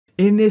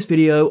In this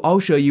video, I'll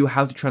show you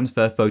how to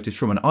transfer photos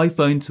from an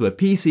iPhone to a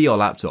PC or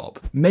laptop.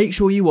 Make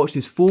sure you watch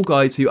this full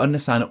guide so you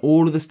understand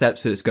all of the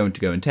steps that it's going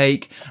to go and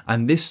take,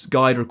 and this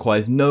guide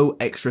requires no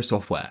extra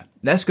software.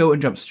 Let's go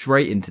and jump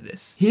straight into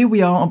this. Here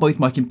we are on both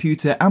my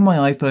computer and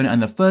my iPhone,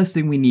 and the first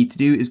thing we need to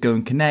do is go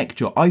and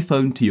connect your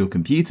iPhone to your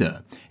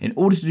computer. In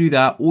order to do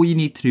that, all you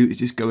need to do is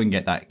just go and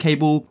get that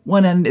cable.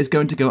 One end is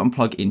going to go and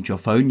plug into your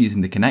phone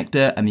using the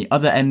connector, and the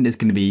other end is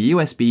going to be a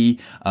USB,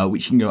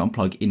 which you can go and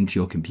plug into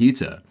your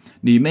computer.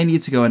 Now you may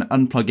need to go and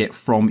unplug it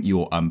from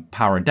your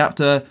power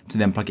adapter to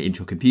then plug it into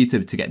your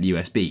computer to get the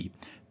USB.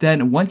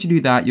 Then once you do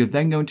that, you're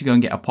then going to go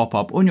and get a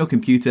pop-up on your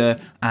computer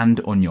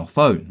and on your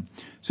phone.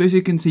 So as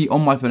you can see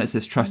on my phone, it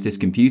says trust this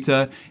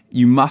computer.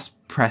 You must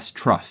press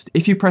trust.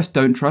 If you press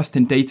don't trust,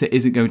 then data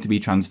isn't going to be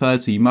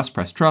transferred, so you must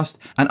press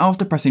trust. And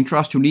after pressing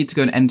trust, you'll need to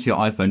go and enter your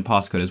iPhone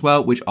passcode as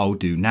well, which I'll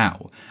do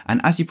now. And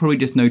as you probably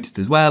just noticed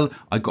as well,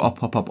 I got a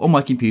pop-up on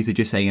my computer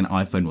just saying an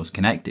iPhone was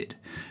connected.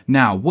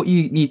 Now, what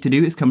you need to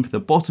do is come to the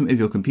bottom of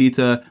your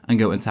computer and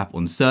go and tap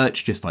on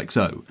search, just like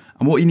so.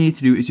 And what you need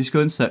to do is just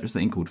go and search for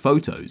something called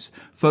Photos.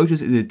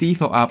 Photos is a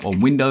default app on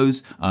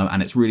Windows,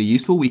 and it's really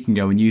useful. We can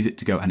go and use it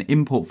to go and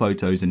import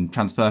photos and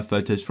transfer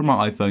photos from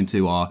our iPhone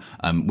to our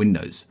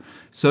Windows.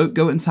 So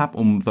go and tap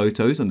on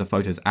Photos on the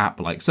Photos app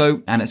like so,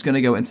 and it's going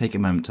to go and take a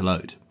moment to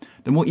load.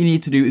 Then what you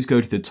need to do is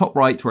go to the top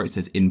right where it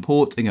says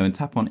import and go and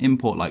tap on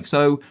import like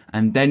so,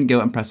 and then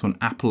go and press on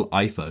Apple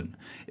iPhone.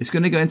 It's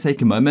going to go and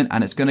take a moment,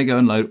 and it's going to go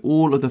and load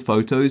all of the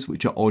photos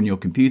which are on your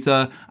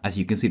computer. As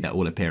you can see, they're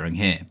all appearing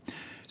here.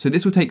 So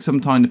this will take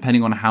some time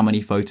depending on how many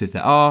photos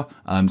there are.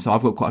 So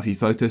I've got quite a few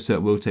photos, so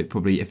it will take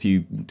probably a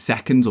few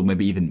seconds or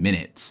maybe even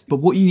minutes. But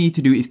what you need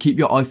to do is keep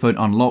your iPhone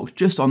unlocked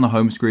just on the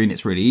home screen.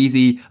 It's really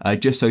easy,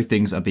 just so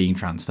things are being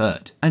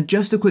transferred. And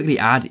just to quickly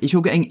add, if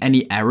you're getting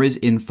any errors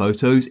in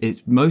photos,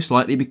 it's most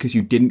likely because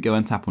you didn't go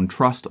and tap on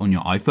trust on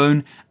your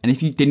iPhone. And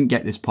if you didn't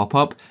get this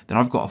pop-up, then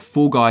I've got a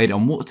full guide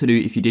on what to do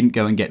if you didn't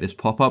go and get this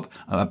pop-up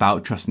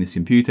about trusting this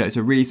computer. It's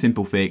a really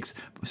simple fix.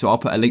 So I'll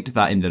put a link to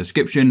that in the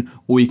description,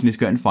 or you can just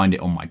go and find it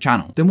on my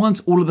channel. Then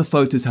once all of the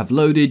photos have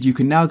loaded, you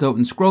can now go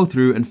and scroll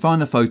through and find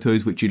the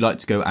photos which you'd like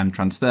to go and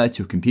transfer to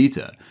your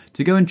computer.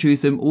 To go and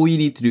choose them, all you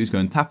need to do is go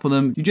and tap on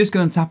them. You just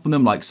go and tap on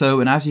them like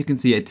so, and as you can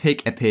see, a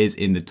tick appears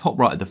in the top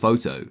right of the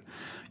photo.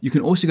 You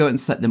can also go and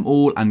select them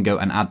all and go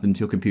and add them to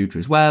your computer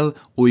as well,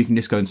 or you can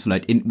just go and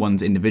select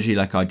ones individually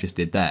like I just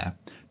did there.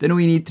 Then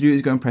all you need to do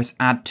is go and press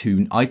add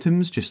to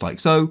items, just like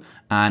so.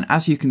 And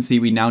as you can see,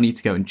 we now need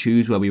to go and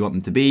choose where we want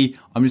them to be.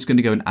 I'm just going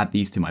to go and add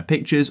these to my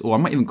pictures, or I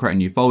might even create a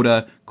new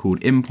folder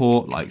called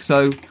import, like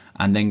so.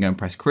 And then go and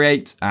press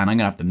create, and I'm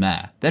gonna have them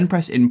there. Then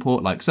press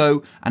import like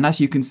so, and as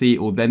you can see,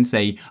 it will then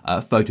say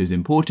photos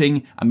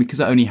importing, and because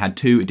I only had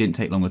 2, it didn't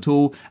take long at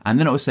all. And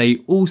then it will say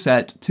all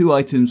set, 2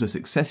 items were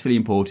successfully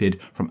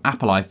imported from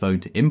Apple iPhone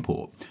to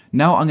import.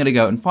 Now I'm gonna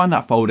go and find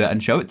that folder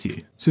and show it to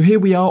you. So here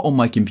we are on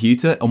my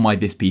computer, on my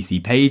This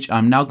PC page.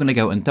 I'm now gonna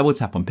go and double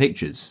tap on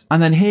pictures.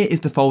 And then here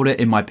is the folder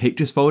in my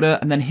pictures folder,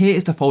 and then here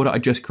is the folder I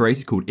just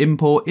created called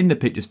import in the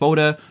pictures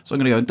folder. So I'm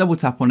gonna go and double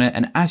tap on it,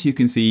 and as you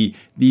can see,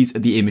 these are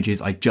the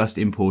images I just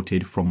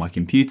imported from my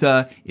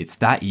computer. It's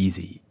that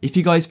easy. If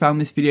you guys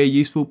found this video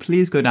useful,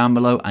 please go down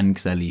below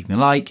and leave me a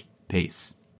like. Peace.